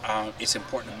 it's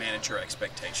important to manage your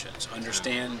expectations.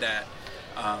 Understand that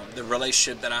the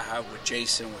relationship that I have with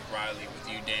Jason, with Riley, with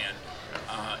you, Dan,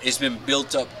 it's been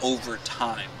built up over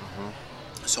time.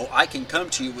 So I can come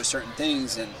to you with certain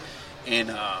things,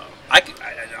 and I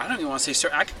don't even want to say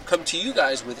certain. I can come to you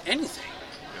guys with anything.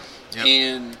 Yep.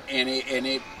 And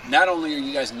it not only are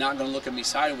you guys not going to look at me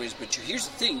sideways, but here's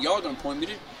the thing: y'all are going to point me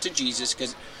to Jesus,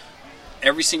 because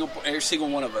every single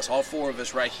one of us, all four of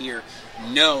us right here,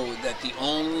 know that the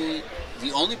only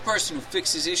person who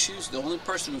fixes issues, the only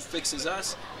person who fixes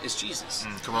us, is Jesus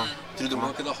Come on. through the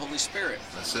work of the Holy Spirit.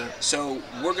 That's it. So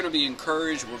we're going to be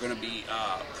encouraged. We're going to be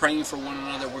praying for one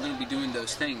another. We're going to be doing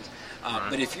those things.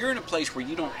 But if you're in a place where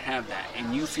you don't have that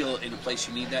and you feel in a place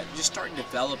you need that, just start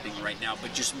developing right now.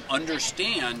 But just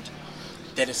understand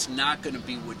that it's not going to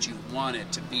be what you want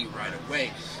it to be right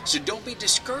away. So don't be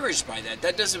discouraged by that.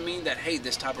 That doesn't mean that, hey,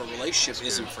 this type of relationship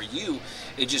isn't for you.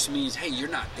 It just means, hey, you're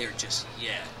not there just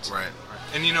yet. Right.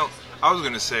 And you know, I was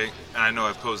going to say, and I know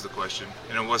I've posed the question,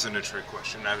 and it wasn't a trick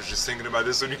question. I was just thinking about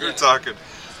this when you were talking.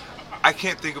 I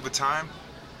can't think of a time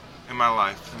in my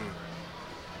life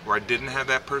where I didn't have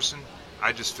that person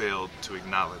I just failed to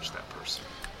acknowledge that person.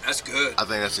 That's good. I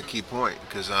think that's a key point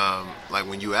because, like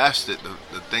when you asked it,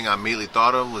 the thing I immediately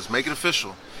thought of was make it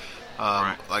official.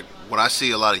 Right. Like when I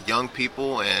see a lot of young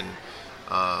people, and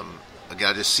again,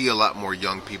 I just see a lot more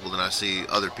young people than I see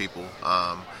other people.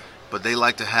 But they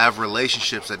like to have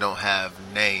relationships that don't have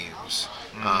names.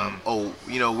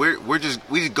 We just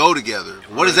go together.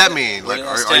 What does that mean? Like,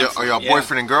 are y'all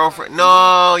boyfriend and girlfriend?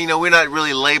 No, we're not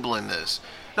really labeling this.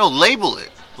 No, label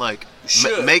it. Like,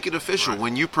 make it official. Right.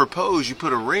 When you propose, you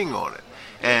put a ring on it.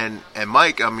 And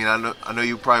Mike, I mean, I know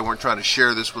you probably weren't trying to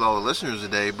share this with all the listeners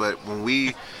today, but when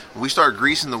we start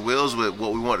greasing the wheels with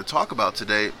what we want to talk about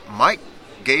today, Mike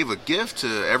gave a gift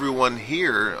to everyone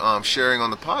here sharing on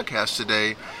the podcast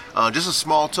today. Just a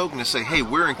small token to say, hey,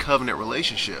 we're in covenant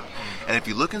relationship. And if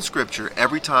you look in Scripture,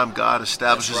 every time God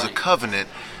establishes a covenant,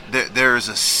 there is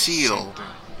a seal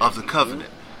of the covenant.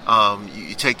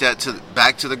 You take that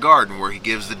back to the garden where he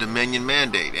gives the dominion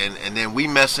mandate, and then we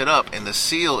mess it up, and the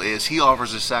seal is he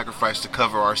offers a sacrifice to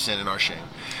cover our sin and our shame.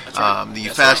 You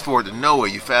fast forward to Noah,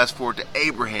 you fast forward to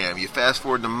Abraham, you fast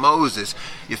forward to Moses,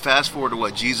 you fast forward to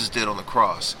what Jesus did on the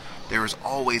cross. There is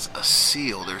always a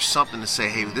seal. There's something to say,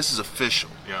 hey, this is official.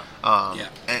 And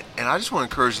I just want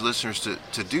to encourage listeners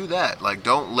to do that. Like,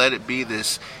 don't let it be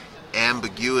this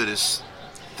ambiguous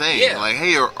thing. Like,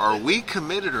 hey, are we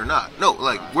committed or not? No,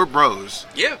 like, we're bros.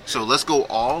 So let's go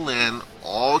all in,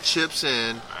 all chips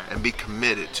in, and be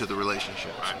committed to the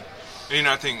relationship. And,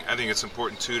 I think it's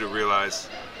important too to realize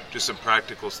just some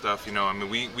practical stuff. I mean,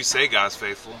 we say God's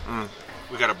faithful.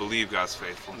 We got to believe God's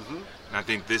faithful. And I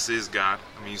think this is God.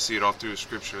 I mean, you see it all through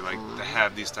Scripture, like to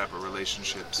have these type of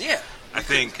relationships. I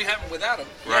think it happen without him.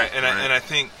 Right. And I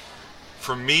think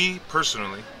for me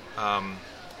personally,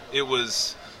 it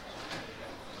was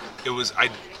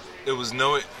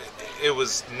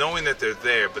knowing that they're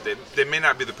there, but they may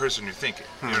not be the person you're thinking.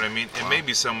 You know what I mean? It may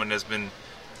be someone that's been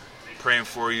praying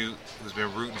for you, who's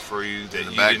been rooting for you, that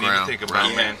you didn't even think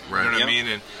about, man. You know what I mean?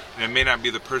 And it may not be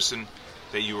the person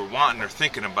that you were wanting or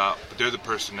thinking about, but they're the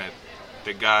person that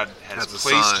God has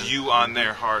placed you on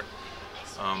their heart.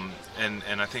 And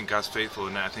I think God's faithful,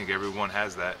 and I think everyone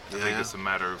has that. I think it's a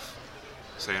matter of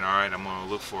saying, all right, I'm going to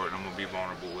look for it, and I'm going to be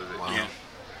vulnerable with it.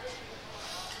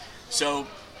 So,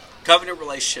 covenant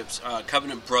relationships,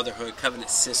 covenant brotherhood, covenant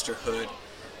sisterhood.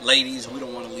 Ladies, we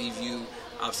don't want to leave you.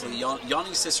 Obviously, y'all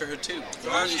need sisterhood too.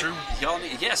 That's true.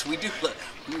 Yes, we do.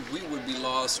 We would be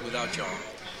lost without y'all.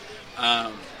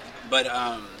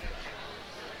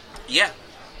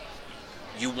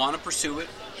 You want to pursue it.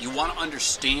 You want to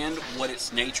understand what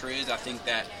its nature is. I think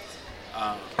that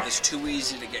it's too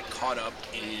easy to get caught up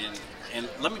in. And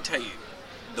let me tell you,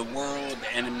 the world,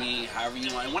 the enemy, however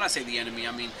you want. And when I say the enemy,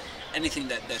 I mean anything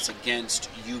that's against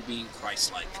you being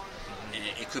Christ-like. And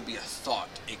it could be a thought,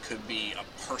 it could be a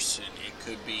person, it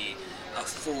could be a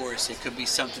force, it could be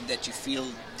something that you feel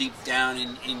deep down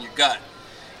in your gut.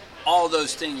 All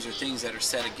those things are things that are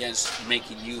set against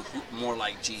making you more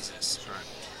like Jesus. That's right.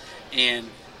 And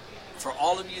for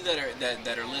all of you that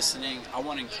are listening, I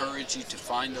want to encourage you to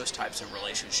find those types of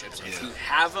relationships. If you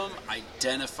have them,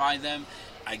 identify them,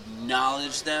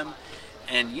 acknowledge them,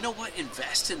 and you know what?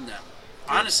 Invest in them.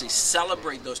 Honestly,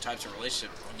 celebrate those types of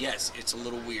relationships. Yes, it's a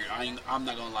little weird. I'm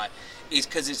not gonna lie. It's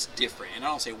because it's different, and I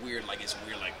don't say weird like it's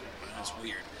weird like it's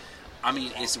weird. I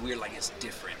mean, it's weird like it's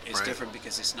different. It's different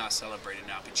because it's not celebrated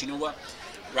now. But you know what,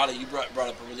 Riley, you brought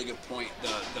up a really good point.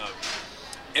 The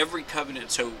every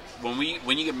covenant. So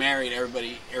when you get married,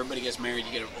 everybody gets married.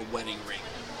 You get a wedding ring.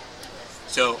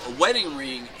 So a wedding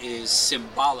ring is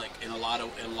symbolic in a lot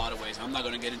of ways. I'm not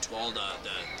going to get into all the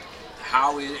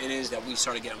how it is that we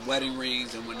started getting wedding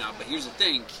rings and whatnot. But here's the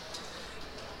thing: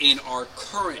 in our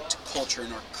current culture,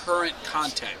 in our current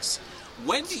context,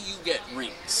 when do you get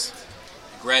rings?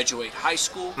 You graduate high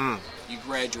school. You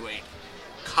graduate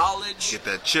college. Get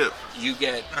that chip. You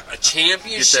get a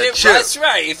championship. Get that chip. That's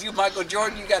right. If you Michael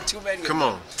Jordan, you got too many. Come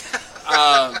on.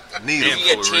 You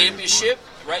get championship,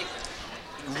 right?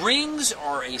 Rings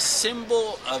are a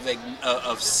symbol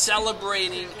of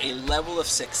celebrating a level of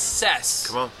success.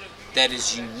 Come on. That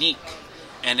is unique,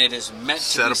 and it is meant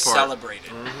to be celebrated.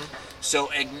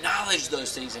 So acknowledge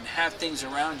those things and have things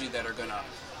around you that are going to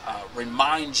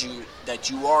remind you that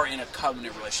you are in a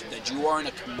covenant relationship, that you are in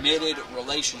a committed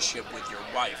relationship with your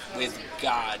wife, with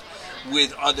God,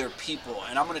 with other people.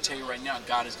 And I'm going to tell you right now,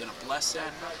 God is going to bless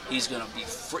that. He's going to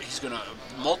He's going to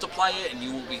multiply it, and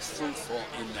you will be fruitful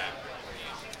in that.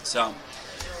 So, all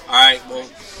right, well,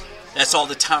 that's all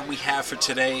the time we have for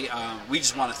today. We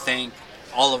just want to thank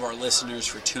all of our listeners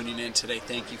for tuning in today.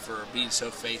 Thank you for being so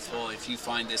faithful. If you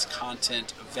find this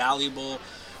content valuable,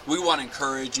 we want to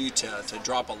encourage you to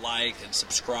drop a like and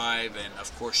subscribe, and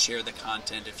of course share the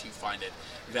content if you find it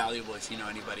valuable, if you know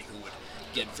anybody who would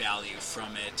get value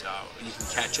from it. You can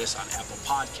catch us on Apple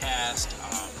Podcast,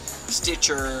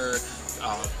 Stitcher,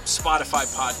 Spotify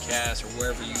Podcast, or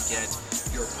wherever you get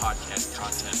your podcast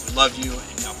content. We love you,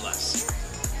 and God bless.